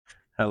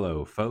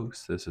Hello,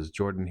 folks. This is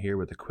Jordan here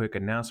with a quick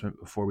announcement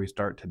before we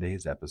start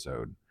today's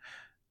episode.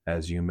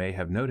 As you may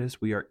have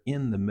noticed, we are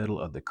in the middle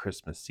of the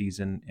Christmas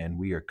season and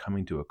we are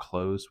coming to a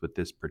close with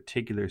this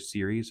particular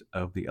series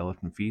of the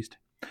Elephant Feast.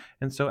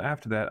 And so,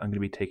 after that, I'm going to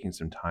be taking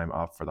some time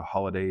off for the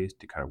holidays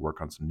to kind of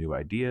work on some new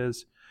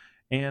ideas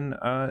and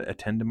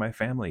attend to my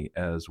family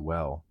as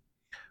well.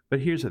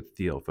 But here's the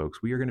deal,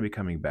 folks. We are going to be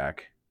coming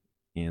back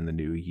in the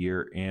new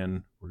year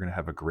and we're going to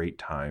have a great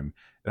time.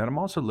 And I'm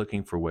also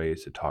looking for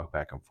ways to talk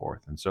back and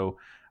forth. And so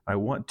I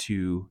want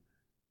to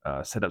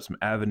set up some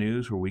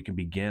avenues where we can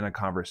begin a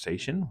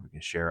conversation. We can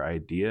share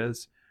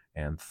ideas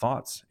and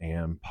thoughts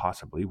and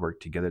possibly work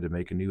together to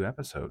make a new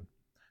episode.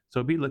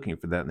 So be looking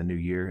for that in the new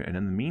year. And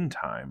in the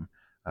meantime,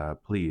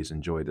 please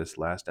enjoy this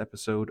last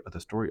episode of the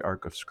story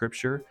arc of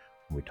Scripture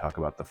when we talk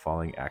about the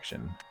falling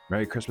action.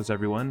 Merry Christmas,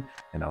 everyone,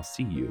 and I'll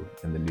see you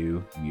in the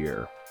new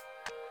year.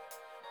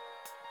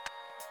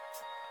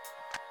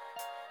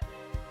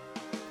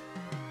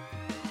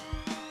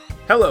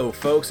 Hello,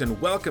 folks, and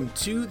welcome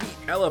to the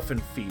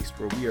Elephant Feast,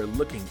 where we are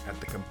looking at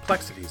the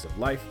complexities of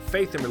life,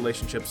 faith, and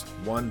relationships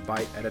one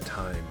bite at a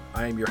time.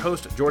 I am your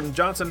host, Jordan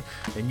Johnson,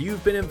 and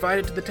you've been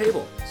invited to the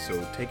table,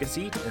 so take a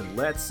seat and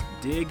let's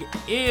dig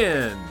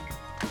in.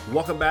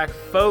 Welcome back,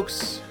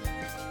 folks,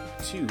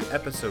 to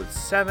episode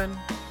 7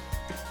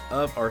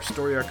 of our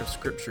Story Arc of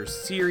Scripture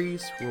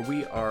series, where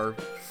we are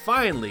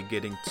finally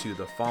getting to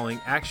the falling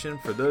action.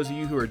 For those of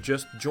you who are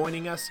just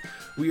joining us,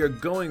 we are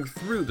going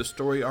through the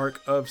story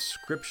arc of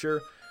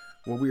Scripture,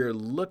 where we are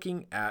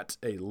looking at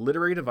a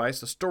literary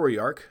device, a story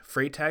arc,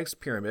 Freytag's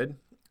pyramid,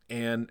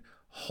 and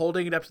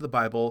holding it up to the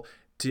Bible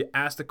to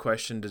ask the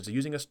question, does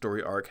using a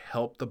story arc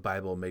help the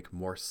Bible make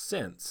more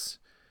sense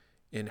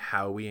in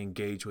how we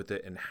engage with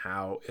it and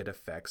how it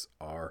affects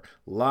our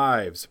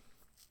lives?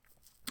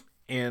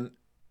 And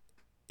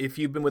if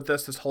you've been with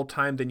us this whole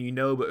time, then you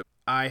know, but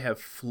I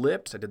have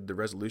flipped. I did the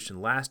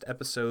resolution last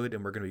episode,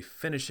 and we're going to be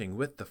finishing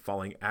with the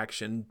falling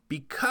action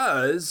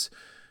because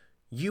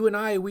you and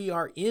I, we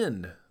are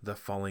in the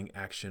falling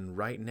action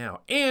right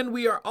now. And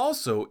we are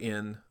also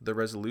in the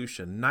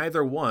resolution.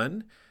 Neither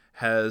one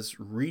has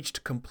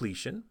reached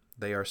completion.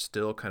 They are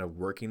still kind of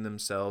working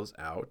themselves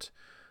out.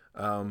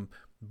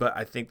 But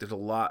I think there's a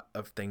lot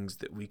of things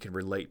that we can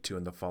relate to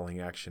in the falling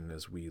action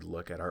as we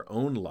look at our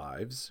own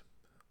lives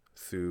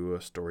through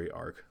a story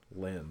arc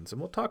lens. And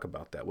we'll talk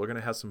about that. We're going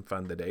to have some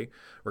fun today.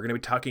 We're going to be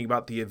talking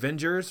about the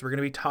Avengers. We're going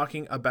to be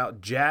talking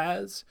about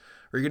jazz.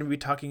 We're going to be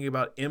talking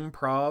about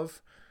improv.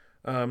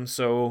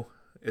 So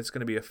it's going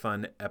to be a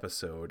fun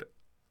episode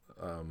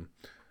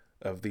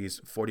of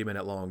these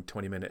 40-minute long,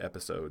 20-minute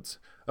episodes.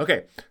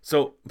 Okay,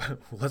 so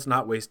let's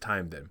not waste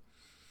time then.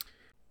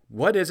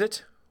 What is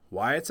it?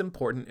 Why it's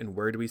important? And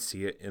where do we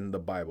see it in the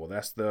Bible?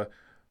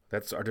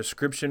 That's our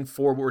description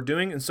for what we're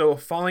doing. And so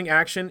falling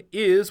action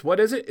is, what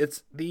is it?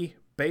 It's the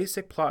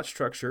basic plot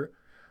structure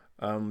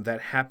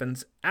that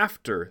happens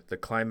after the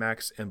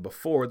climax and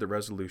before the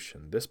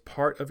resolution. This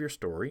part of your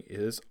story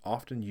is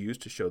often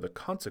used to show the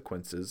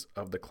consequences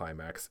of the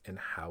climax and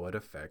how it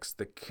affects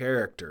the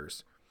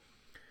characters.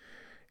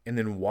 And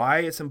then why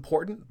it's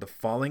important, the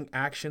falling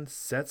action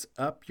sets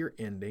up your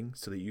ending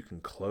so that you can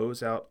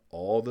close out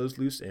all those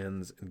loose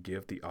ends and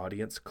give the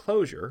audience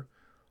closure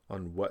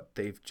on what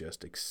they've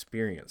just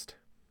experienced.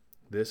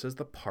 This is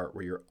the part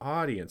where your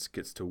audience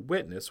gets to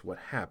witness what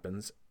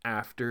happens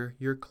after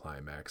your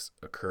climax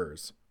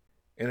occurs.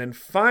 And then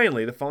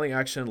finally, the falling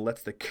action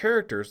lets the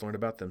characters learn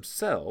about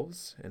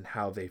themselves and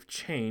how they've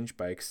changed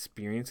by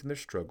experiencing their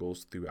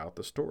struggles throughout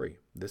the story.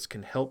 This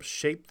can help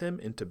shape them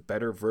into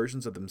better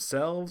versions of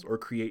themselves or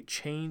create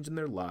change in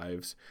their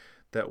lives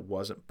that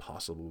wasn't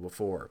possible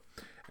before.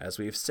 As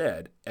we've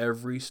said,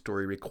 every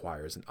story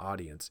requires an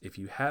audience. If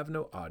you have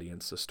no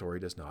audience, the story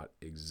does not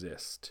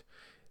exist.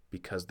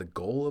 Because the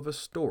goal of a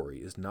story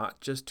is not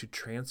just to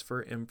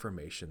transfer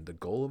information. The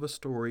goal of a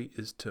story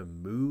is to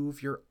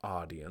move your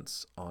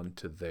audience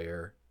onto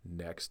their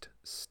next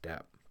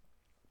step.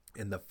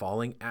 And the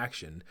falling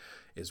action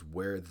is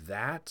where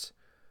that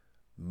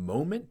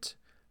moment,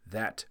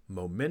 that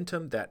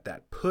momentum,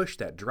 that push,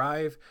 that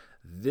drive,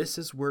 this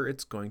is where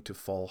it's going to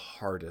fall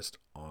hardest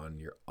on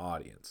your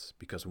audience.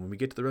 Because when we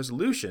get to the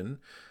resolution,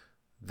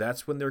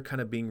 that's when they're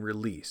kind of being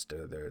released.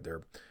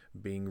 They're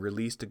being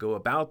released to go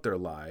about their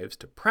lives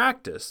to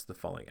practice the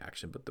falling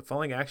action. But the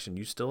falling action,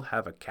 you still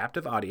have a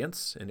captive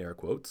audience, in air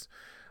quotes.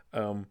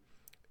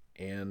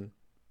 And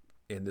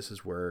this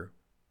is where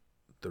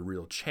the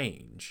real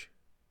change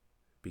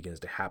begins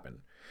to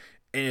happen.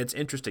 And it's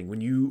interesting, when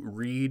you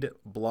read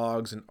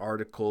blogs and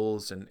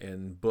articles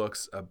and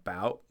books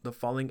about the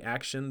falling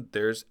action,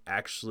 there's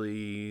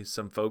actually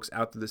some folks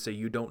out there that say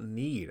you don't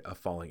need a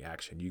falling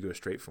action. You go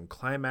straight from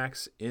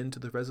climax into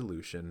the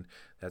resolution.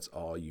 That's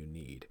all you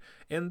need.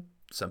 And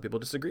some people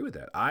disagree with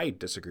that. I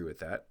disagree with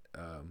that.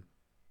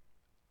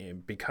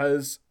 And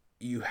because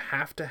you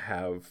have to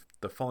have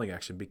the falling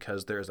action,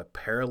 because there is a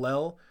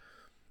parallel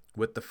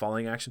with the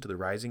falling action to the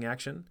rising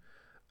action.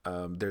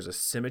 There's a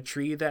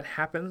symmetry that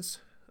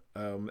happens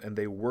and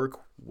they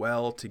work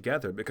well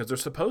together because they're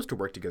supposed to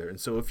work together. And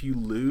so if you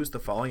lose the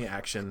falling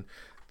action,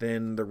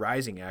 then the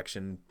rising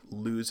action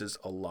loses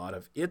a lot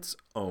of its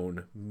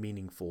own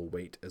meaningful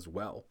weight as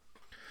well.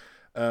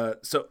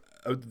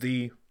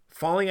 The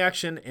falling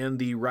action and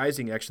the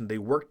rising action, they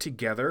work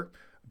together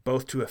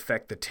both to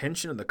affect the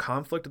tension and the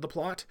conflict of the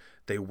plot.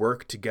 They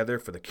work together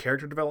for the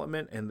character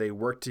development, and they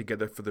work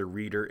together for the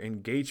reader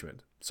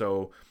engagement.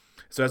 So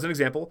as an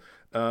example,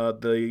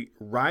 the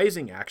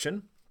rising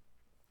action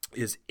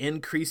is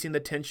increasing the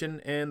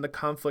tension and the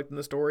conflict in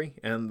the story,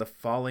 and the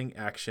falling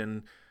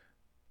action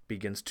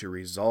begins to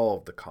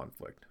resolve the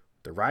conflict.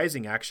 The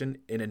rising action,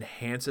 it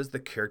enhances the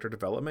character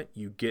development.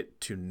 You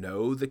get to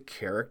know the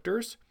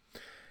characters,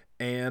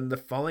 and the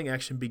falling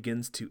action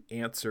begins to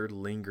answer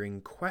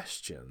lingering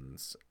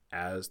questions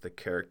as the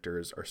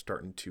characters are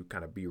starting to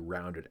kind of be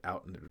rounded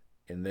out.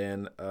 And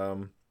then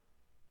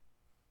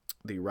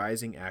the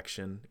rising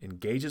action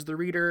engages the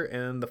reader,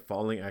 and the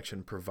falling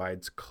action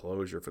provides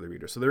closure for the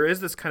reader. So there is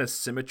this kind of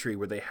symmetry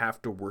where they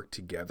have to work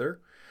together.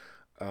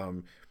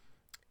 And,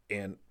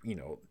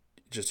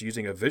 just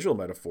using a visual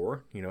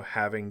metaphor,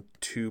 having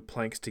two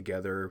planks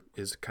together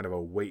is kind of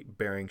a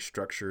weight-bearing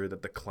structure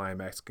that the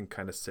climax can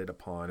kind of sit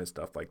upon and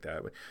stuff like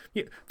that.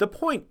 But, the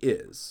point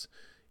is,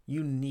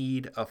 you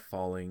need a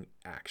falling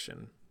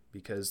action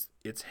because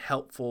it's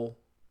helpful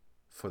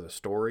for the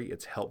story,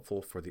 it's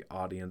helpful for the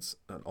audience,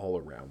 and all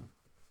around.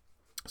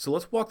 So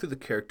let's walk through the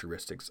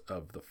characteristics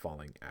of the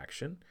falling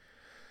action.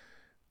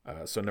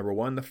 So number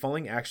one, the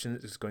falling action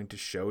is going to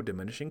show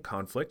diminishing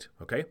conflict.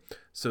 Okay,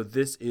 so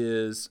this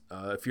is,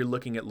 if you're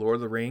looking at Lord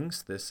of the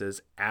Rings, this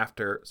is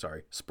after,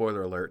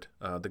 spoiler alert,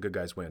 the good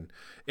guys win.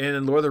 And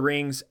in Lord of the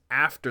Rings,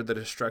 after the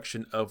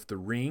destruction of the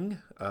ring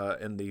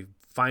and the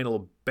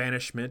final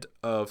banishment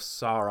of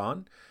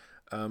Sauron,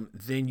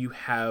 then you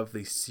have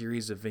the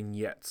series of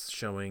vignettes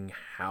showing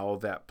how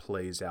that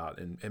plays out.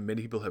 And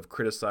many people have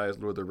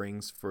criticized Lord of the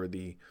Rings for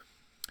the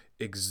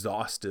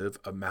exhaustive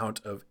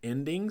amount of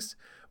endings,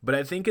 but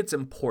I think it's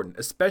important,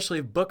 especially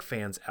book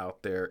fans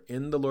out there,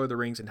 in the Lord of the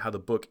Rings and how the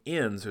book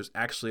ends, there's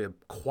actually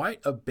quite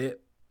a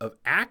bit of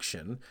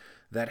action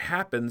that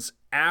happens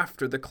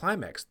after the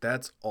climax.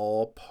 That's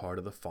all part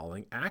of the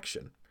falling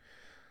action.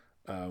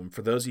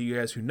 For those of you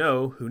guys who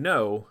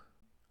know,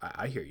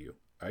 I hear you.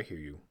 I hear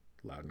you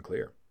loud and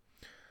clear.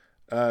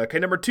 Okay,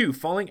 number two,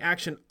 falling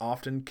action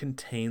often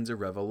contains a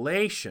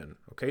revelation.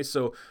 Okay,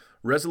 so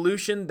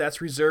resolution, that's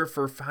reserved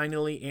for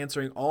finally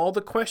answering all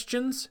the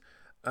questions,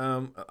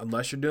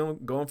 unless you're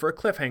going for a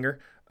cliffhanger.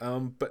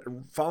 But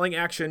falling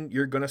action,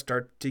 you're going to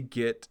start to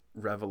get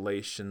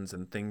revelations,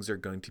 and things are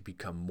going to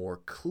become more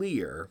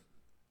clear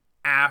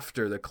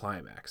after the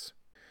climax.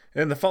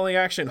 And the falling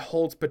action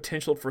holds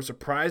potential for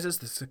surprises.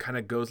 This kind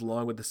of goes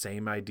along with the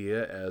same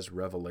idea as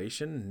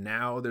revelation.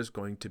 Now there's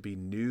going to be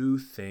new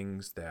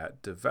things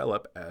that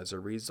develop as a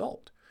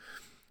result.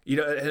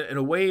 In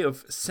a way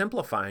of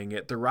simplifying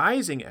it, the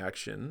rising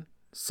action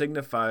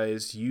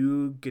signifies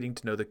you getting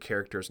to know the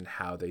characters and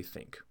how they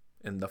think.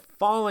 And the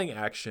falling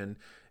action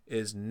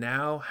is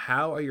now,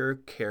 how are your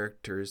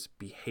characters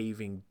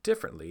behaving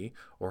differently,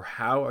 or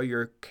how are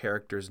your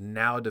characters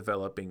now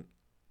developing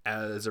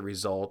as a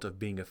result of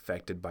being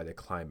affected by the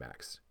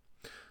climax.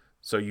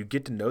 So you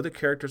get to know the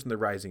characters in the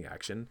rising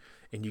action,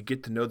 and you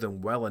get to know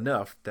them well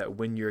enough that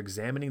when you're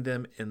examining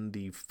them in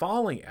the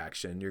falling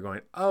action, you're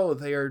going, oh,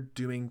 they are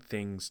doing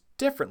things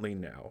differently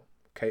now.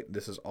 Okay,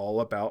 this is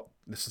all about,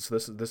 this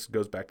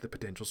goes back to the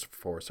potentials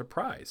for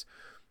surprise.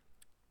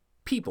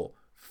 People,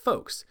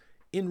 folks,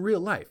 in real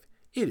life,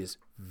 it is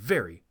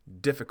very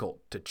difficult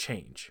to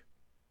change.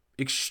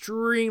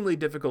 Extremely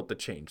difficult to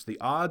change. The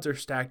odds are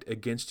stacked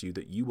against you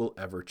that you will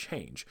ever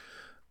change.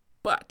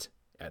 But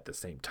at the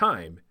same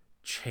time,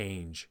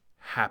 change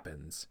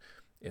happens.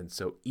 And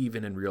so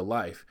even in real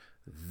life,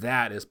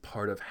 that is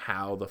part of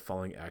how the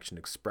falling action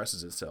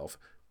expresses itself.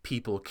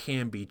 People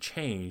can be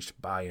changed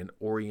by an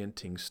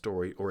orienting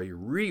story or a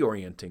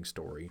reorienting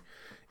story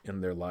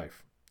in their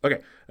life.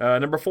 Okay,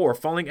 number four,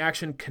 falling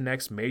action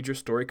connects major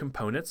story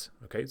components.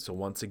 Okay, so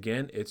once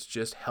again, it's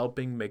just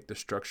helping make the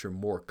structure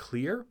more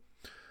clear.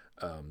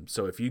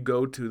 So if you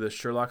go to the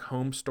Sherlock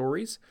Holmes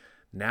stories,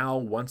 now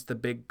once the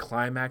big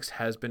climax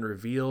has been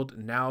revealed,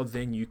 now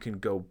then you can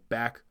go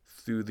back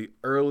through the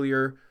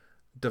earlier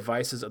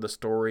devices of the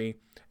story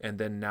and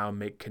then now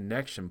make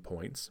connection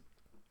points.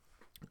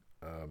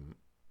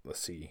 Let's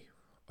see.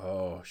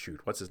 Oh,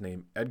 shoot. What's his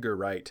name? Edgar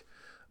Wright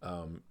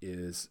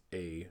is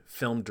a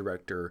film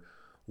director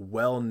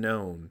well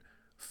known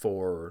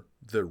for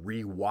the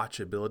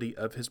rewatchability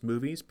of his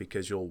movies,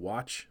 because you'll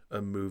watch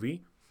a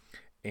movie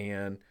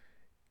and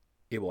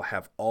it will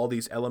have all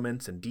these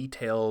elements and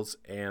details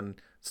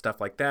and stuff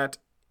like that.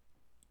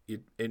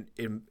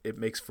 It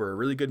makes for a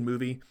really good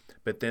movie,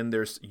 but then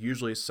there's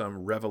usually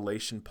some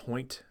revelation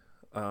point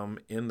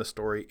in the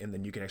story, and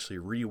then you can actually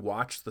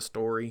rewatch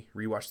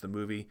the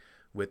movie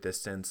with this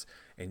sense,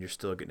 and you're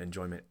still getting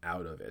enjoyment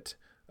out of it.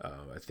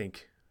 I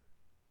think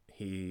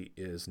he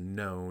is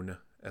known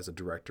as a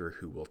director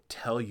who will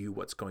tell you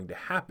what's going to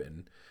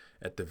happen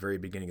at the very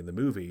beginning of the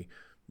movie,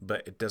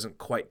 but it doesn't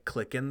quite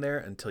click in there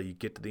until you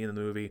get to the end of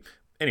the movie.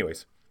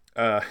 Anyways,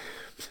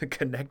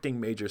 connecting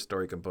major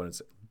story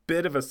components.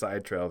 Bit of a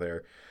side trail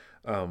there.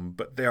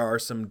 But there are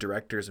some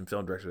directors and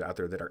film directors out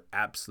there that are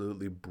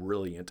absolutely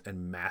brilliant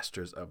and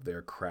masters of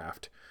their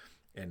craft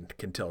and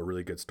can tell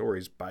really good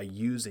stories by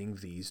using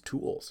these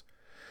tools.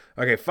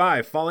 Okay,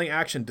 5, falling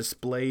action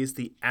displays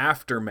the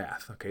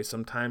aftermath. Okay,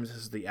 sometimes this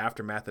is the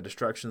aftermath of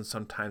destruction.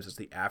 Sometimes it's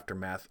the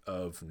aftermath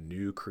of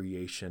new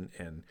creation.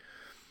 And,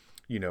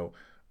 you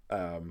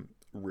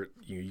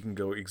can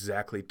go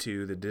exactly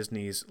to the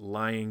Disney's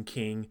Lion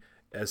King.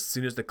 As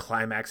soon as the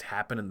climax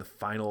happened and the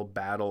final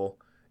battle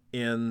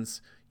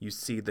ends, you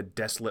see the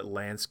desolate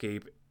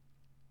landscape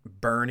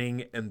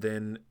burning, and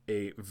then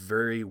a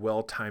very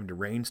well-timed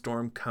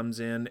rainstorm comes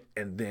in,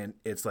 and then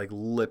it's like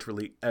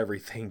literally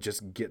everything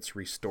just gets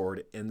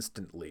restored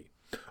instantly.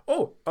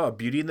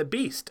 Beauty and the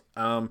Beast.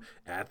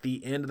 At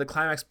the end of the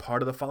climax,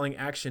 part of the falling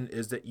action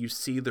is that you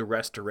see the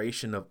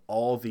restoration of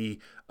all the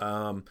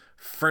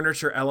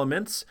furniture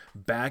elements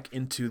back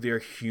into their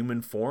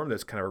human form.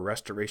 There's kind of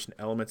restoration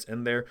elements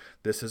in there.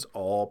 This is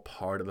all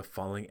part of the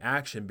falling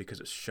action because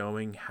it's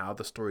showing how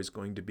the story is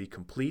going to be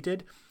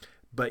completed,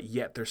 but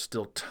yet there's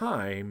still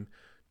time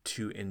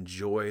to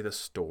enjoy the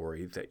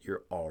story that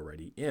you're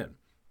already in.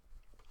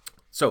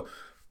 So,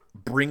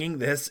 bringing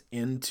this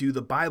into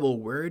the Bible,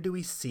 where do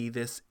we see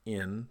this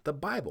in the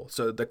Bible?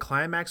 So the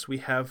climax we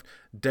have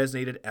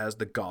designated as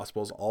the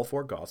Gospels, all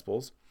 4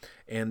 Gospels.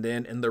 And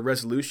then in the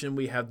resolution,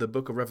 we have the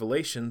book of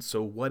Revelation.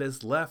 So what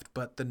is left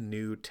but the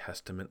New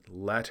Testament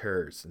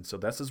letters? And so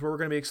this is where we're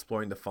going to be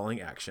exploring the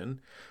falling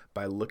action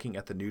by looking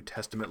at the New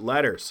Testament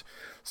letters.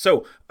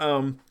 So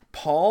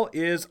Paul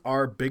is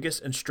our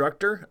biggest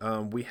instructor.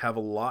 We have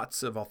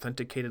lots of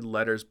authenticated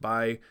letters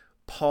by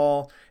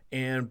Paul,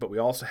 but we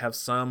also have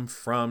some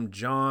from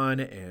John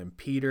and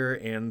Peter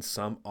and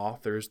some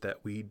authors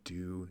that we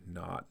do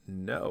not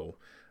know.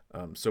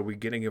 So we're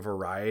getting a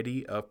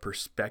variety of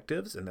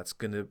perspectives, and that's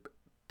going to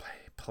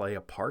play a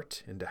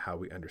part into how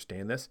we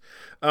understand this.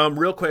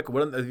 Real quick,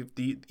 one of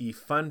the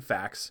fun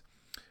facts,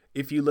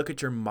 if you look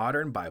at your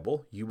modern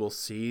Bible, you will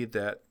see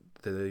that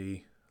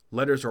the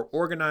letters are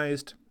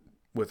organized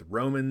with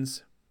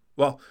Romans.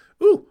 Oh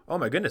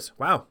my goodness.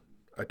 Wow.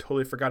 I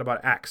totally forgot about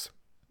Acts.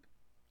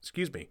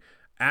 Excuse me.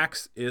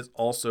 Acts is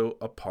also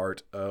a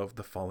part of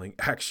the falling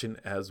action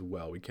as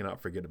well. We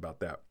cannot forget about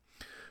that.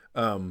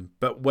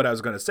 But what I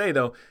was going to say,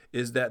 though,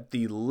 is that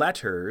the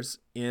letters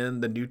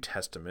in the New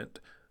Testament,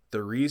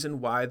 the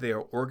reason why they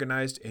are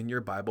organized in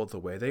your Bible the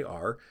way they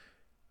are,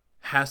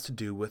 has to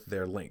do with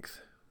their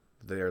length.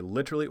 They are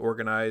literally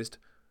organized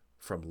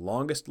from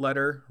longest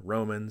letter,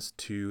 Romans,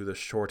 to the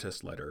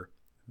shortest letter.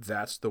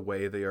 That's the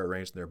way they are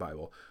arranged in their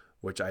Bible,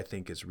 which I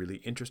think is really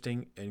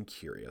interesting and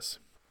curious.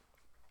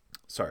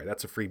 Sorry,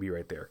 that's a freebie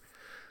right there.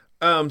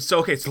 So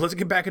let's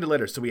get back into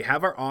letters. So we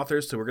have our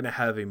authors. So we're going to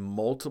have a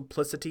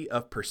multiplicity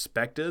of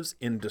perspectives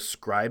in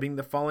describing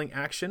the falling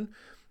action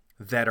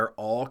that are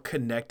all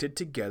connected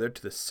together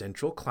to the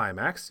central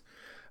climax.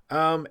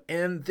 And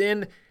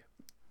then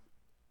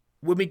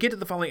when we get to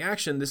the falling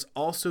action, this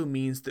also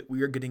means that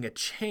we are getting a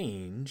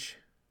change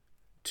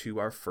to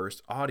our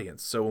first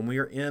audience. So when we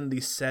are in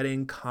the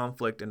setting,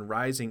 conflict, and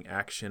rising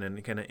action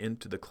and kind of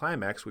into the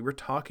climax, we were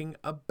talking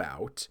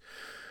about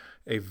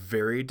a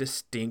very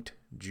distinct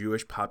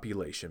Jewish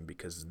population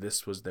because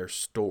this was their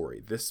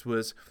story. This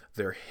was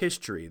their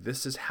history.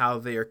 This is how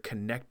they are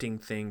connecting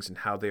things and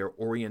how they are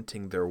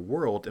orienting their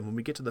world. And when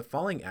we get to the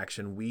falling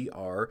action, we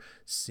are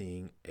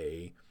seeing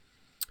a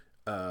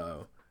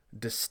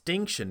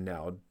distinction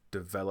now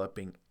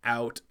developing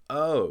out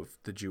of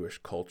the Jewish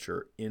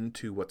culture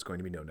into what's going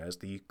to be known as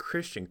the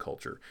Christian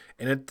culture.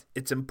 And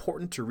it's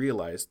important to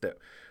realize that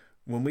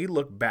when we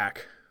look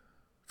back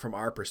from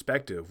our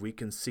perspective, we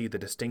can see the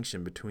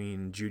distinction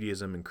between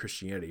Judaism and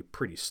Christianity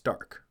pretty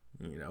stark,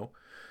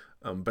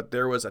 But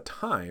there was a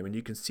time, and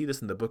you can see this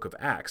in the book of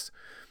Acts,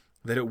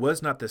 that it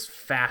was not this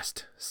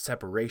fast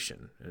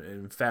separation.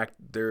 In fact,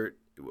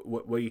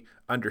 what we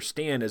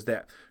understand is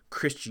that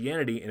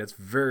Christianity in its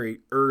very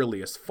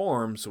earliest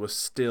forms was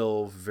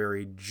still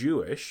very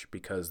Jewish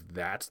because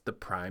that's the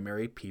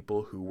primary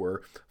people who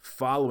were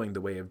following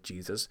the way of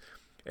Jesus.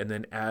 And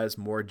then as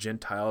more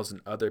Gentiles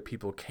and other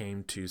people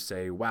came to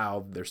say,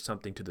 wow, there's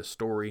something to the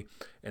story.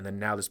 And then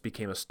now this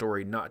became a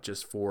story not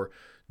just for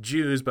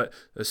Jews, but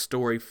a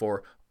story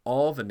for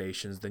all the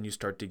nations. Then you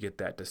start to get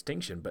that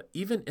distinction. But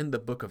even in the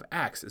book of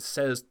Acts, it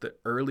says the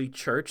early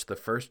church, the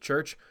first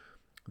church,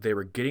 they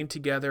were getting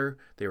together,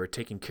 they were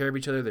taking care of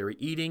each other, they were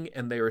eating,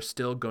 and they were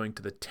still going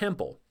to the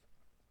temple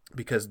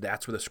because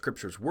that's where the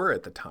scriptures were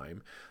at the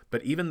time.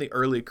 But even the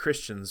early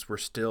Christians were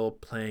still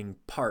playing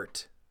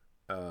part.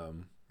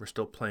 We're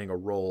still playing a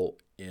role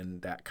in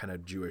that kind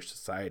of Jewish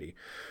society.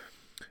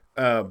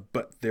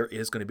 But there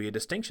is going to be a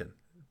distinction.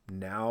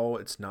 Now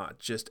it's not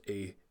just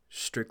a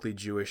strictly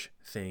Jewish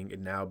thing. It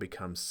now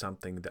becomes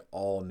something that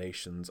all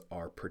nations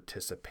are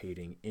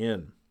participating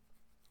in.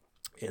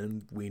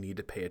 And we need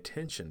to pay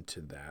attention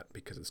to that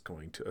because it's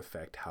going to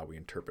affect how we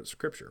interpret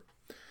Scripture.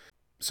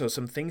 So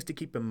some things to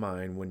keep in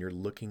mind when you're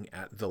looking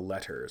at the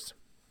letters.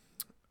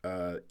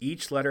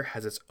 Each letter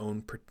has its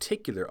own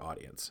particular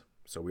audience.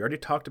 So we already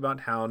talked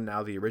about how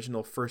now the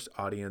original first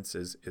audience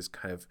is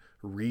kind of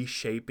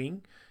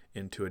reshaping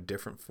into a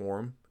different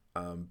form.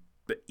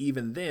 But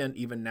even then,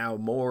 even now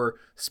more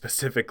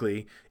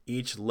specifically,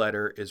 each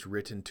letter is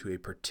written to a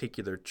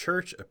particular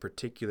church, a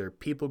particular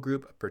people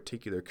group, a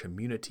particular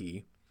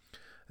community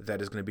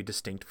that is going to be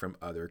distinct from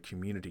other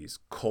communities,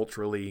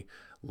 culturally,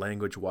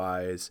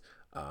 language-wise,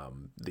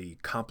 the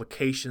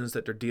complications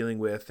that they're dealing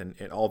with,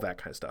 and all that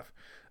kind of stuff.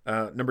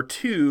 Number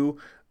two,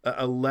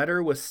 a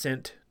letter was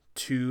sent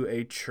to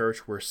a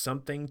church where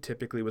something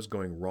typically was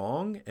going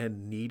wrong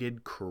and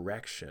needed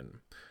correction.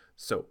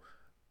 So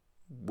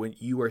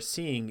what you are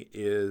seeing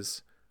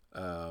is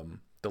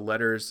the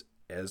letters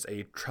as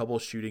a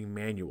troubleshooting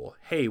manual.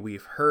 Hey,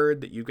 we've heard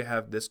that you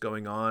have this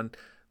going on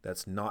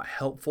that's not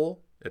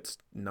helpful. It's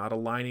not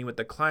aligning with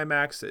the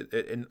climax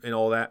and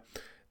all that.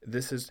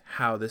 This is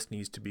how this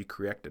needs to be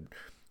corrected,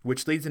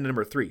 which leads into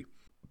number three.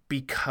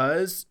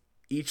 Because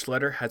each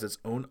letter has its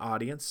own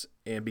audience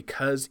and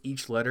because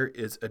each letter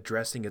is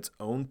addressing its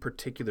own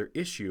particular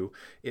issue,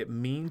 it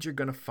means you're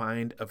going to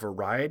find a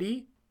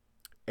variety,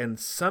 and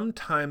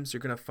sometimes you're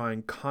going to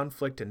find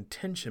conflict and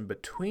tension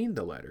between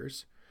the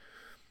letters.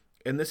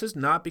 And this is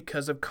not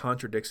because of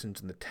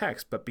contradictions in the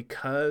text, but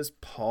because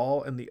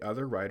Paul and the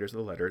other writers of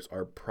the letters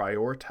are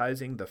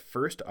prioritizing the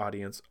first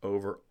audience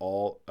over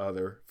all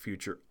other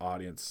future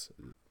audience.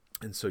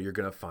 And so you're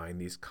going to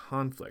find these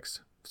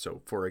conflicts.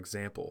 So, for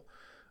example,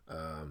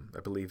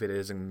 I believe it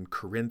is in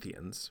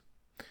Corinthians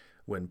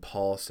when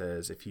Paul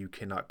says, if you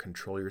cannot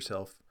control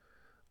yourself,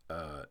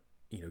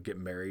 get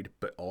married,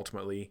 but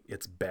ultimately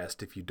it's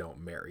best if you don't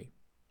marry.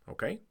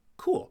 Okay?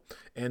 Cool.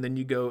 And then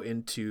you go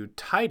into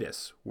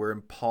Titus, where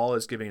Paul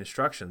is giving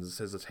instructions. It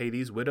says, hey,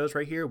 these widows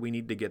right here, we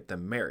need to get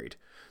them married.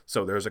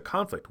 So there's a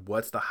conflict.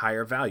 What's the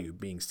higher value,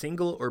 being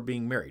single or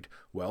being married?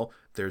 Well,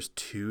 there's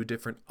two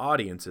different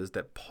audiences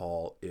that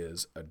Paul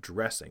is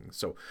addressing.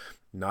 So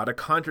not a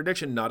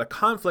contradiction, not a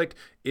conflict.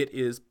 It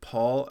is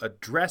Paul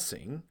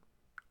addressing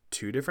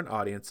two different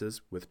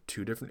audiences with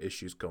two different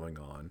issues going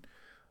on.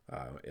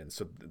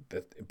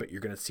 But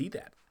you're going to see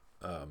that,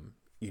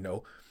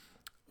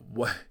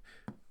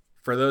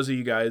 for those of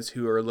you guys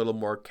who are a little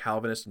more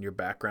Calvinist in your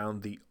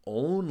background, the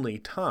only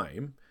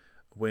time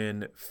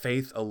when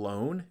faith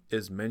alone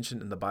is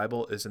mentioned in the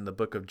Bible is in the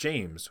book of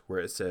James,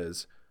 where it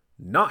says,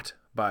 not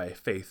by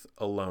faith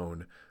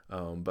alone,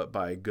 but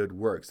by good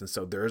works. And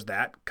so there's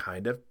that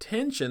kind of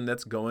tension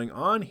that's going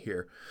on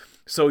here.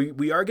 So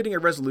we are getting a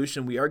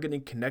resolution, we are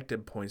getting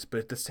connected points, but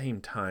at the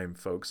same time,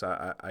 folks,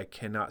 I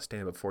cannot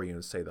stand before you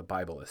and say the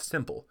Bible is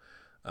simple.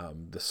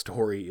 The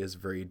story is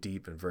very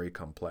deep and very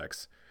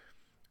complex.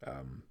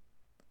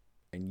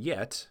 And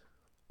yet,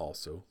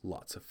 also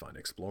lots of fun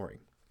exploring.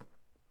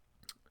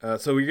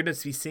 So we're going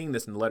to be seeing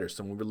this in the letters.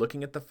 So when we're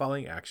looking at the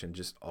following action,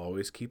 just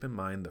always keep in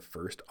mind the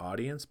first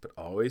audience, but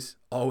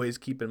always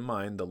keep in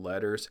mind the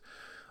letters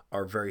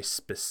are very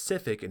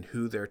specific in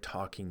who they're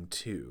talking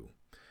to.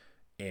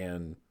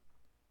 And,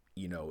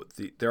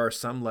 there are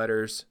some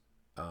letters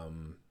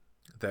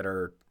that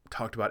are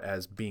talked about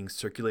as being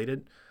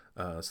circulated.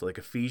 So like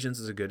Ephesians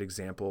is a good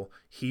example.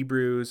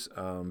 Hebrews,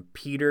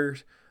 Peter,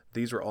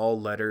 these are all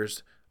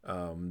letters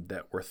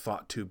that were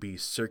thought to be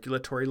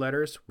circulatory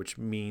letters, which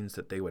means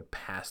that they would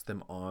pass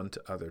them on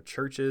to other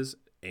churches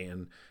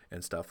and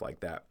stuff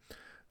like that.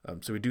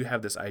 So we do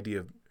have this idea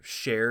of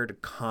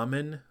shared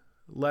common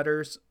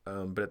letters,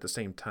 but at the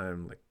same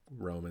time, like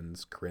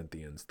Romans,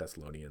 Corinthians,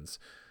 Thessalonians,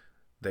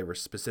 they were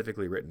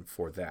specifically written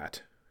for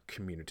that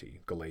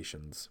community,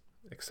 Galatians,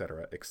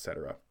 etc.,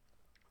 etc.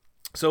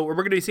 So we're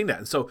going to be seeing that.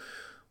 And so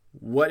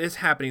what is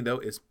happening, though,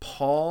 is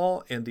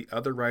Paul and the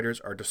other writers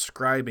are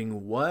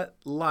describing what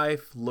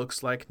life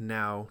looks like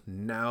now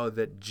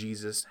that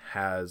Jesus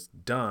has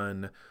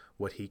done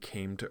what he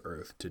came to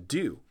earth to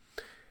do.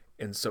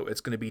 And so it's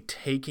going to be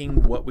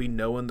taking what we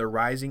know in the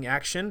rising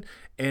action,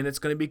 and it's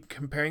going to be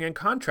comparing and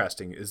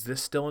contrasting. Is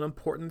this still an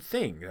important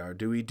thing?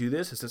 Do we do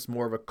this? Is this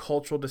more of a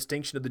cultural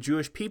distinction of the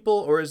Jewish people,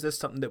 or is this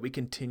something that we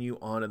continue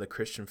on in the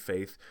Christian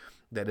faith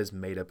that is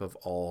made up of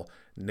all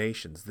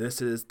nations?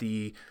 This is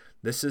the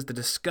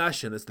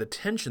discussion, it's the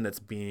tension that's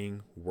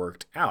being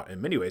worked out.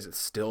 In many ways, it's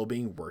still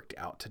being worked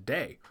out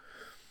today.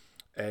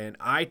 And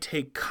I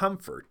take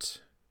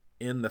comfort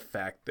in the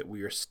fact that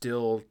we are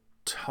still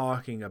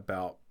talking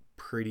about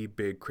pretty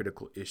big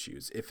critical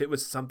issues. If it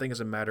was something as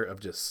a matter of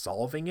just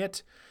solving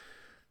it,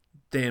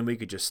 then we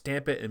could just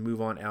stamp it and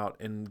move on out,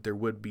 and there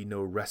would be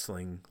no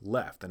wrestling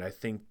left. And I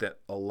think that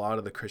a lot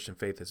of the Christian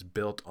faith is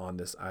built on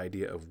this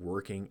idea of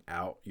working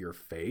out your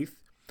faith,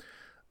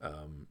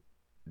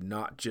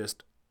 not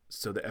just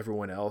so that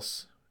everyone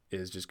else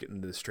is just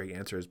getting the straight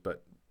answers,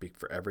 but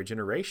for every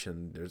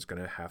generation, there's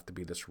going to have to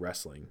be this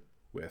wrestling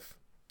with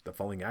the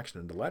following action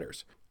in the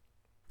letters.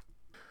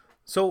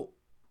 So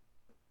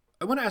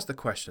I want to ask the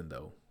question,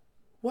 though,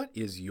 what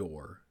is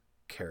your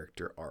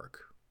character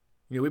arc?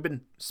 We've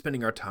been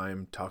spending our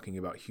time talking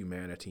about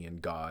humanity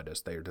and God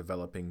as they are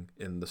developing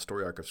in the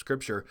story arc of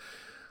Scripture,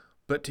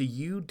 But to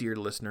you, dear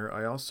listener,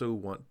 I also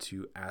want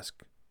to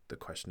ask the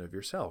question of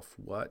yourself.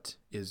 What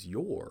is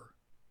your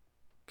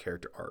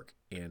character arc,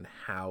 and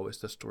how is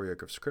the story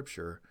arc of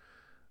Scripture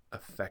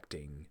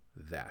affecting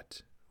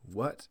that?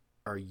 What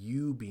are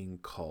you being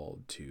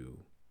called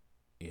to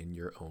in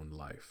your own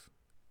life?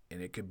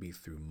 And it could be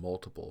through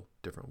multiple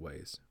different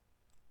ways.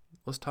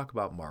 Let's talk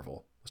about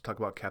Marvel. Let's talk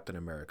about Captain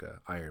America,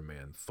 Iron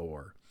Man,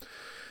 Thor.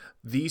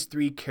 These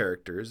three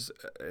characters,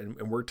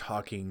 and we're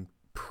talking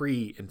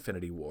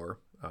pre-Infinity War,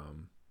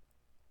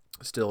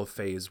 still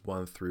phase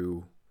 1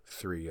 through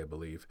 3, I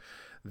believe.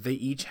 They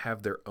each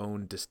have their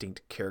own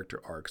distinct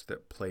character arcs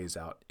that plays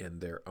out in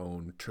their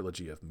own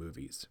trilogy of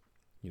movies.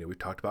 We've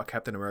talked about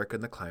Captain America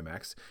in the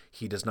climax.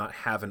 He does not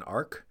have an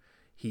arc.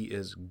 He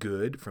is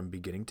good from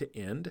beginning to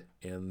end,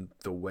 and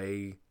the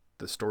way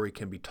the story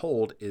can be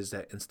told is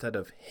that instead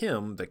of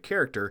him, the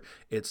character,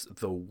 it's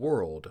the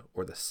world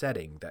or the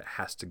setting that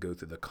has to go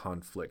through the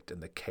conflict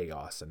and the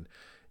chaos, and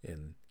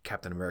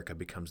Captain America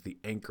becomes the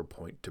anchor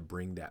point to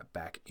bring that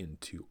back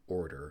into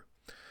order.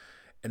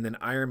 And then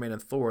Iron Man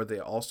and Thor, they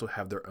also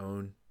have their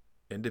own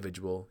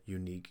individual,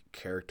 unique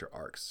character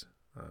arcs.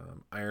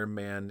 Iron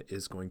Man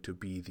is going to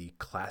be the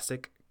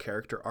classic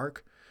character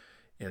arc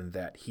in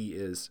that he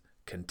is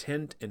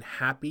content and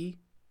happy.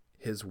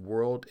 His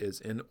world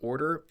is in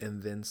order,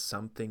 and then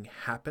something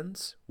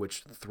happens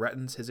which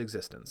threatens his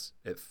existence.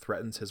 It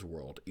threatens his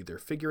world, either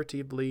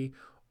figuratively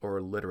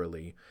or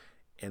literally.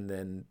 And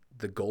then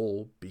the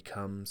goal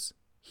becomes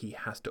he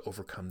has to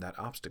overcome that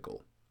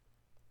obstacle.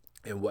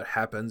 And what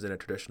happens in a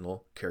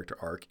traditional character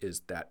arc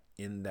is that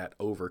in that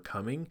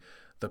overcoming,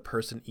 the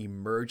person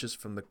emerges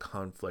from the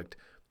conflict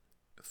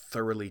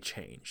thoroughly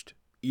changed,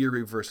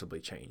 irreversibly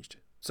changed.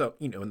 So,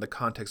 in the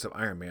context of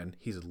Iron Man,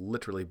 he's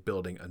literally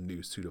building a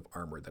new suit of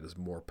armor that is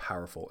more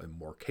powerful and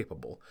more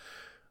capable.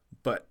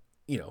 But,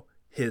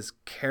 his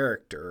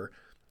character,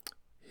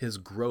 his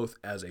growth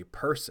as a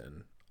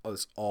person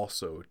is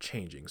also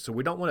changing. So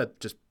we don't want to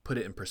just put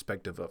it in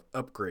perspective of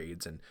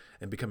upgrades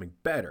and becoming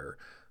better,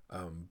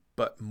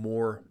 but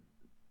more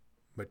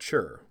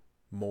mature,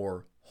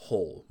 more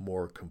whole,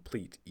 more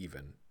complete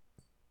even.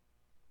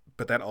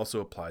 But that also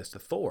applies to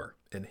Thor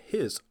and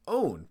his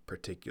own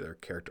particular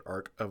character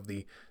arc of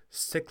the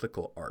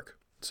cyclical arc.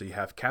 So you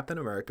have Captain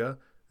America,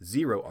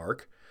 zero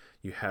arc.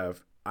 You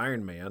have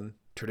Iron Man,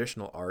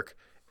 traditional arc,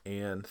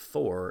 and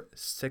Thor,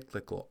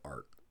 cyclical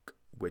arc,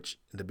 which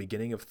in the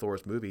beginning of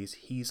Thor's movies,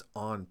 he's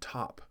on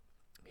top.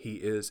 He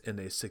is in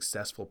a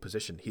successful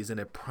position. He's in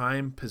a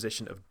prime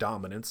position of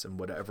dominance in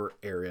whatever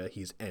area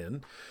he's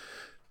in.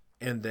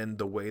 And then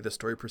the way the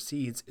story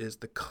proceeds is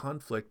the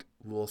conflict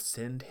will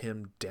send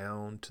him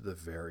down to the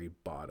very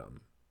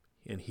bottom.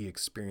 And he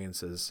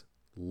experiences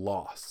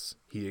loss.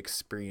 He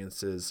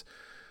experiences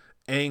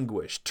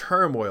anguish,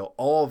 turmoil,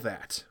 all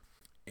that.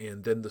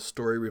 And then the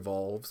story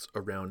revolves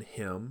around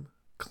him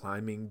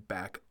climbing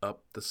back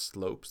up the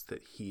slopes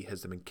that he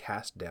has been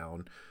cast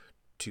down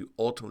to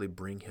ultimately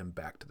bring him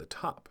back to the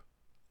top.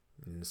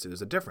 And so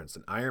there's a difference.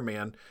 In Iron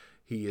Man,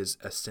 he is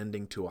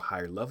ascending to a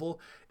higher level.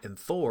 In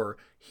Thor,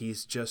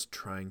 he's just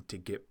trying to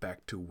get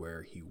back to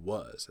where he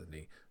was in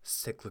a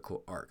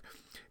cyclical arc.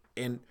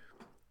 And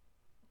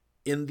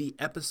in the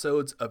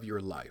episodes of your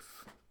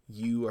life,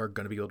 you are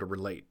going to be able to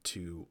relate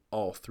to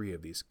all three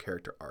of these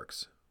character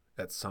arcs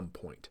at some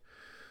point.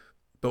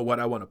 But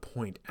what I want to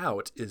point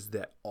out is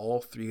that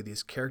all three of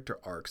these character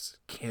arcs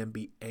can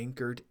be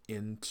anchored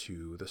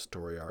into the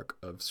story arc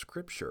of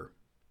Scripture.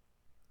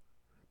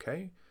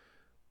 Okay?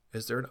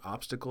 Is there an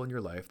obstacle in your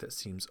life that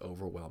seems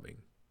overwhelming?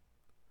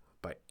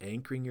 By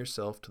anchoring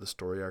yourself to the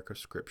story arc of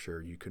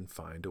Scripture, you can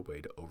find a way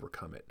to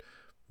overcome it.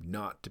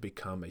 Not to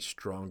become a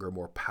stronger,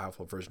 more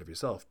powerful version of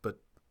yourself, but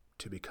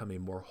to become a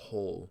more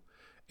whole,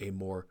 a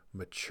more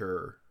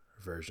mature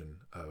version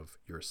of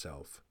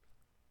yourself.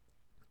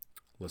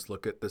 Let's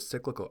look at the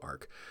cyclical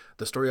arc.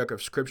 The story arc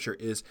of Scripture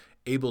is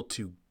able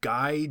to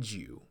guide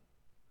you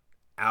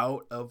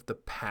out of the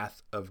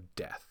path of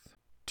death,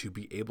 to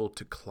be able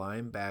to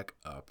climb back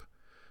up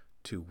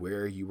to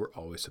where you were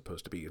always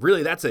supposed to be.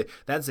 Really, that's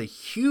a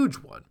huge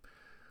one.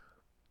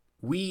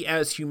 We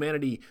as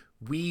humanity,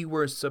 we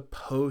were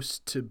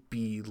supposed to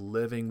be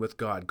living with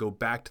God. Go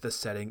back to the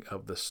setting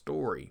of the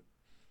story.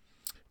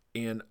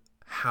 And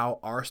how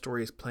our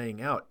story is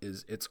playing out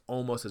is it's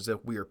almost as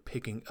if we are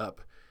picking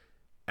up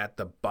at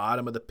the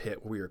bottom of the pit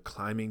where we are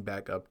climbing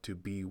back up to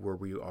be where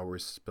we are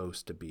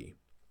supposed to be.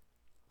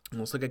 And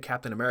let's look at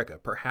Captain America.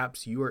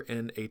 Perhaps you are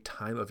in a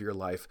time of your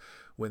life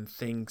when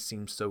things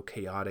seem so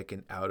chaotic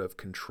and out of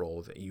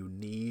control that you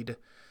need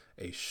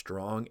a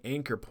strong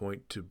anchor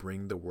point to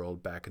bring the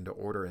world back into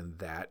order, and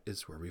that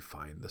is where we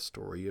find the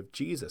story of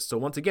Jesus. So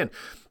once again,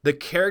 the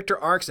character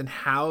arcs and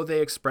how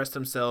they express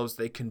themselves,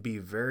 they can be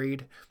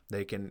varied.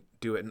 They can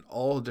do it in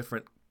all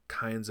different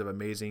kinds of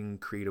amazing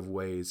creative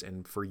ways,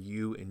 and for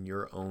you in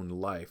your own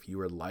life, you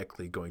are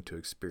likely going to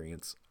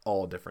experience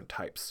all different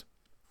types.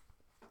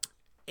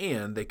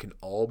 And they can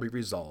all be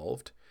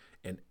resolved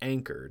and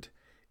anchored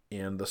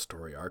in the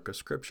story arc of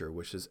Scripture,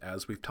 which is,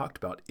 as we've talked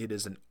about, it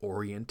is an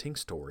orienting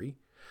story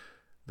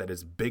that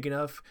is big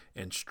enough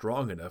and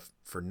strong enough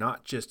for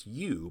not just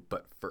you,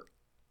 but for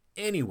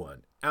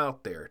anyone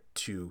out there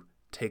to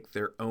take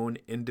their own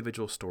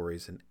individual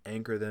stories and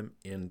anchor them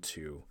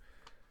into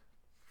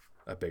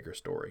a bigger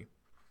story.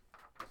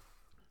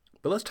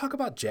 But let's talk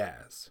about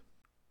jazz.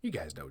 You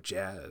guys know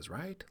jazz,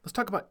 right? Let's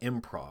talk about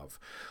improv.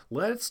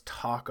 Let's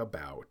talk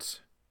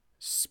about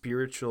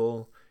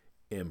spiritual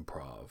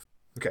improv.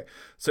 Okay,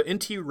 so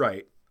N.T.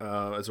 Wright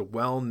is a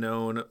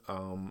well-known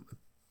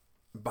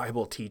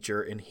Bible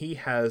teacher, and he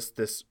has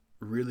this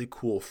really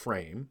cool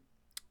frame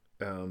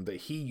that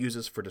he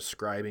uses for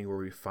describing where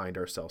we find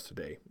ourselves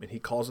today. And he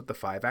calls it the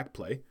 5-act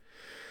play.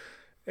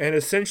 And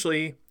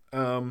essentially,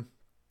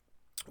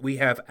 we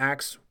have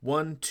acts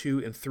 1,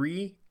 2, and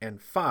 3, and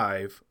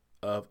 5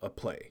 of a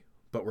play.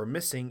 But we're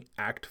missing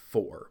act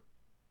 4.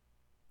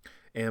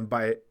 And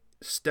by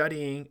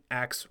studying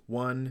acts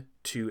 1,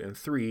 2, and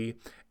 3,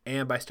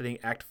 and by studying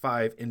act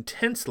 5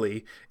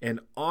 intensely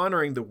and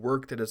honoring the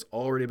work that has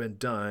already been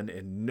done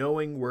and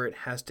knowing where it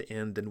has to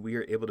end, then we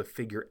are able to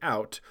figure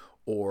out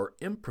or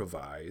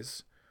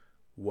improvise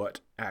what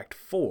act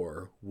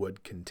 4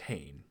 would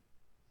contain.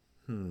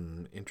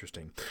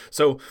 Interesting.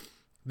 So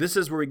this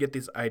is where we get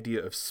this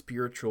idea of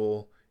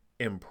spiritual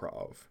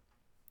improv.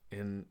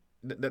 And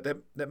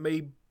that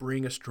may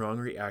bring a strong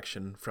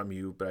reaction from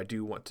you, but I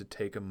do want to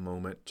take a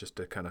moment just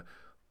to kind of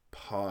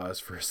pause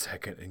for a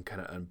second and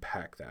kind of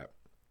unpack that.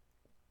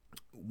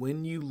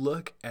 When you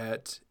look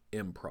at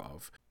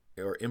improv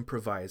or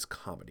improvised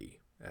comedy,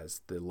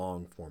 as the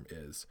long form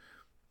is,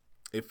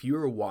 if you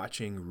are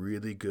watching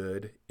really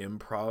good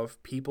improv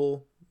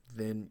people,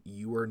 then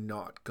you are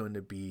not going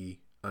to be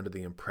under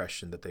the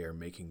impression that they are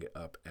making it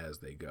up as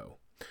they go,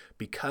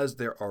 because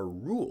there are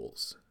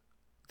rules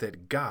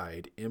that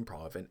guide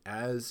improv. And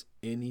as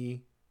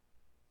any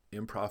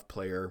improv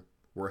player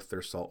worth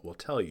their salt will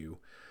tell you,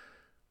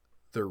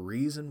 the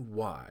reason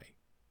why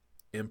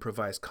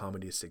improvised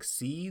comedy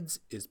succeeds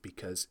is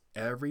because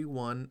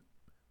everyone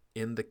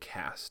in the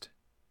cast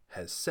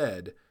has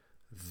said,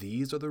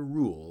 these are the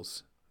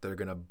rules that are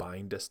going to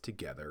bind us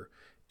together.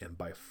 And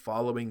by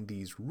following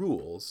these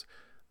rules,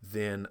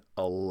 then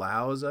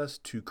allows us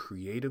to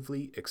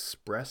creatively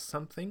express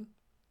something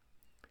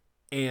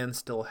and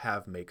still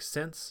have make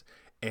sense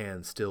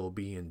and still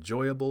be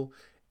enjoyable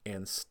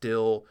and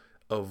still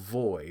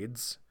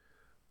avoids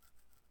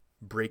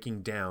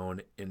breaking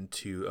down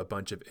into a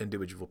bunch of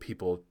individual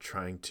people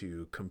trying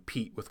to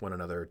compete with one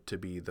another to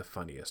be the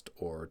funniest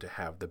or to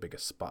have the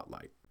biggest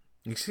spotlight.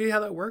 You see how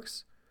that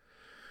works?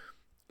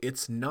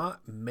 It's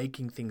not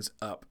making things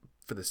up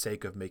for the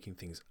sake of making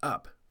things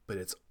up, but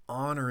it's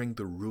honoring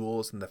the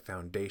rules and the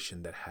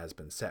foundation that has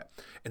been set.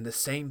 And the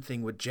same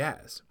thing with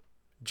jazz.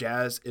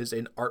 Jazz is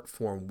an art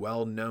form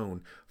well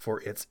known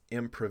for its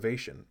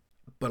improvisation.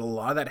 But a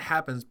lot of that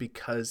happens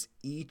because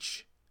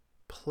each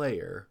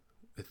player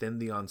within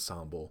the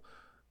ensemble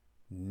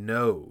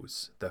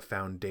knows the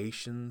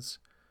foundations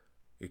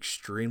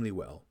extremely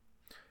well.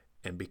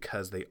 And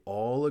because they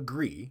all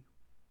agree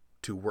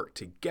to work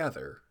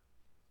together,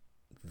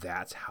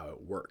 that's how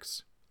it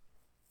works.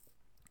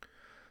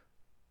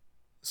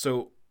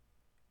 So,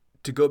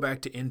 to go back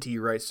to N.T.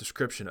 Wright's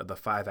description of the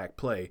 5-act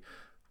play,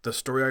 the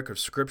story arc of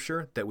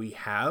Scripture that we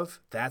have,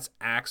 that's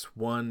Acts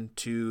 1,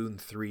 2,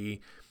 and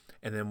 3,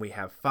 and then we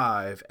have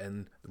 5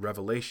 and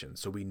Revelation.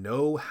 So we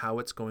know how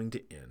it's going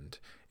to end,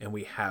 and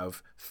we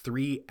have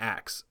 3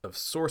 acts of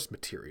source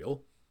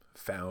material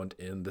found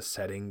in the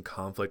setting,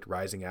 conflict,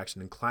 rising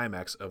action, and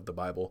climax of the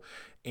Bible.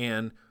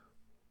 And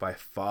by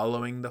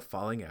following the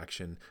falling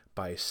action,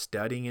 by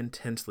studying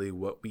intensely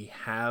what we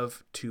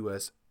have to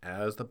us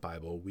as the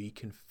Bible, we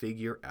can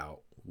figure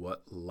out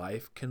what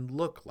life can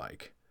look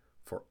like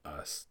for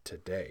us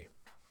today.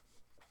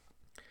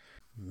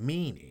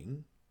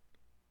 Meaning,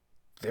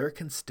 there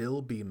can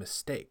still be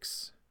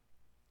mistakes,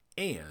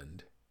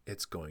 and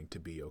it's going to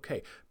be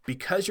okay.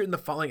 Because you're in the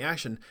falling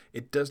action,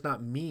 it does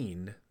not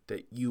mean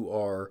that you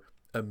are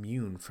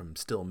immune from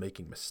still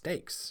making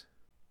mistakes.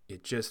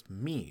 It just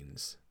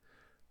means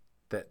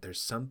that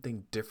there's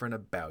something different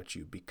about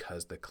you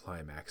because the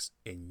climax,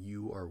 and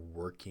you are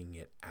working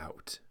it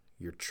out.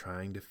 You're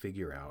trying to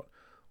figure out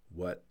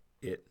what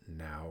it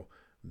now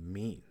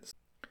means.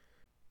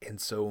 And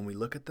so when we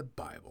look at the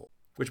Bible,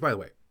 which, by the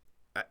way,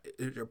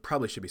 it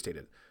probably should be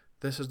stated,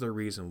 this is the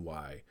reason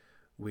why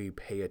we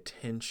pay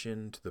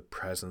attention to the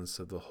presence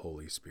of the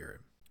Holy Spirit.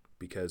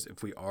 Because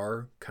if we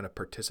are kind of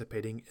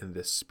participating in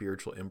this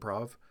spiritual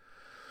improv,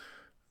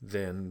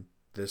 then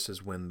this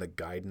is when the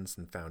guidance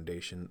and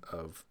foundation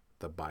of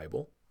the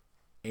Bible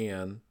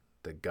and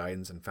the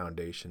guidance and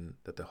foundation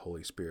that the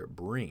Holy Spirit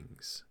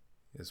brings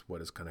is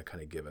what is going to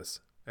kind of give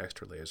us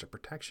extra layers of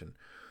protection.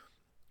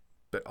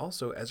 But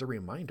also as a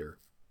reminder,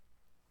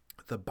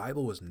 the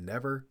Bible was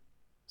never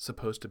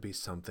supposed to be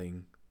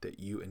something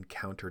that you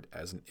encountered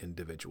as an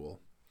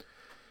individual.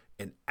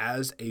 And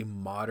as a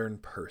modern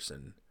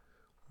person,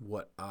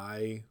 what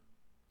I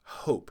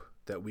hope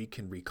that we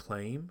can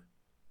reclaim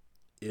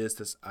is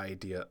this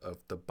idea of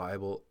the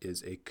Bible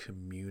is a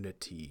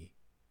community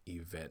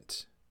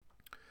event.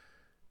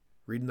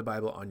 Reading the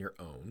Bible on your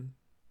own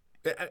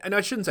and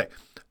I shouldn't say,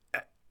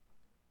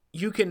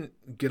 you can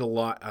get a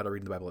lot out of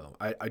reading the Bible.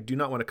 I do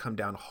not want to come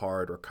down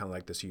hard or kind of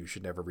like this, you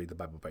should never read the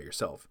Bible by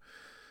yourself.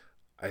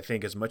 I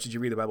think as much as you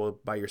read the Bible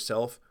by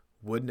yourself,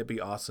 wouldn't it be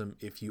awesome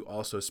if you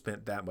also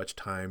spent that much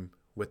time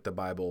with the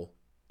Bible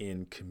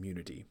in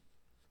community?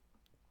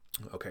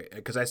 Okay,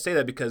 because I say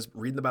that because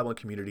reading the Bible in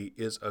community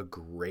is a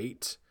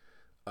great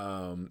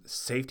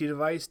safety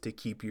device to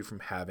keep you from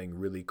having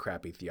really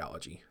crappy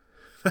theology.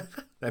 I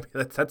mean,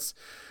 that's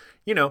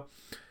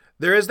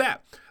there is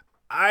that.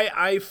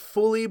 I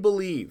fully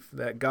believe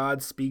that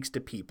God speaks to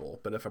people,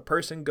 but if a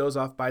person goes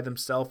off by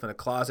themselves in a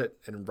closet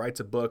and writes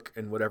a book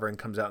and whatever and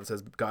comes out and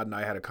says, God and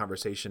I had a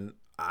conversation,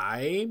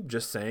 I'm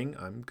just saying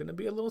I'm going to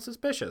be a little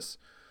suspicious.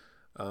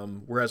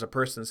 Whereas a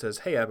person says,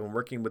 hey, I've been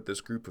working with this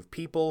group of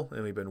people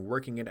and we've been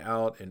working it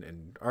out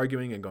and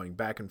arguing and going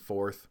back and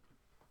forth,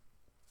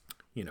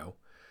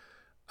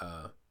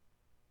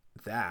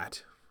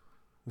 that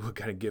will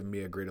kind of give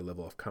me a greater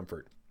level of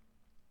comfort,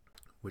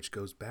 which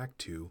goes back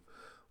to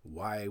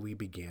why we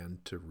began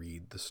to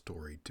read the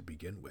story to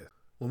begin with.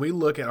 When we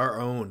look at our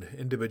own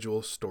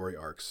individual story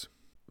arcs,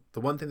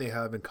 the one thing they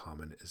have in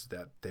common is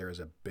that there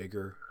is a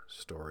bigger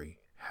story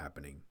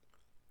happening.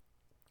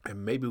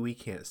 And maybe we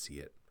can't see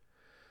it.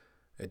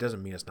 It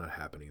doesn't mean it's not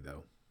happening,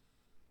 though.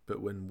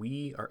 But when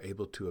we are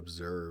able to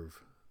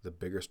observe the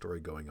bigger story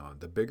going on,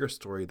 the bigger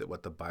story that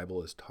what the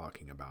Bible is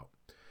talking about,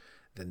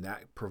 then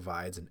that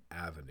provides an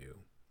avenue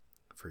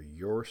for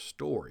your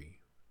story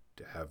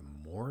to have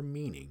more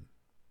meaning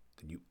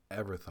than you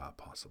ever thought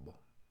possible.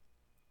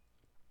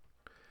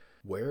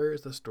 Where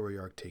is the story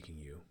arc taking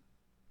you?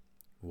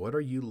 What are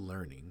you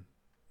learning?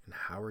 And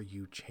how are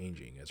you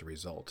changing as a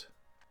result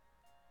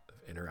of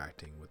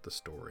interacting with the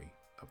story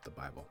of the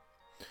Bible?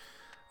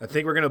 I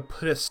think we're going to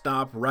put a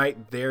stop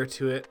right there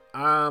to it.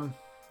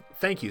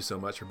 Thank you so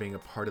much for being a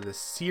part of this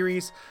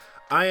series.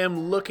 I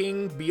am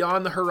looking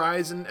beyond the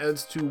horizon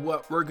as to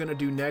what we're going to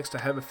do next. I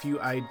have a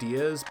few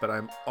ideas, but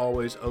I'm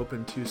always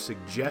open to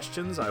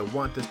suggestions. I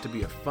want this to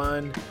be a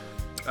fun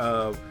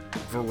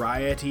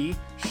variety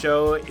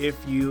show, if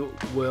you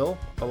will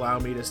allow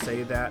me to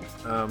say that.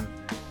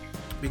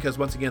 Because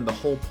once again, the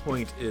whole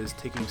point is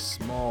taking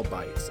small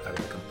bites out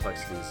of the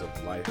complexities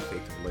of life,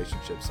 faith, and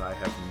relationships. I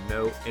have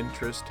no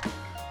interest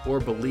or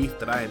belief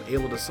that I am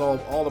able to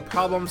solve all the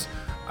problems.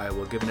 I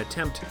will give an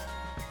attempt,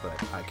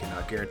 but I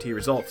cannot guarantee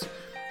results.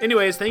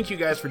 Anyways, thank you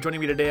guys for joining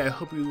me today. I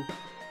hope you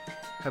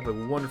have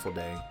a wonderful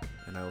day,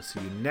 and I will see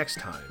you next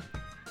time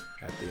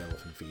at the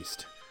Elephant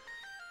Feast.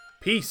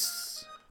 Peace.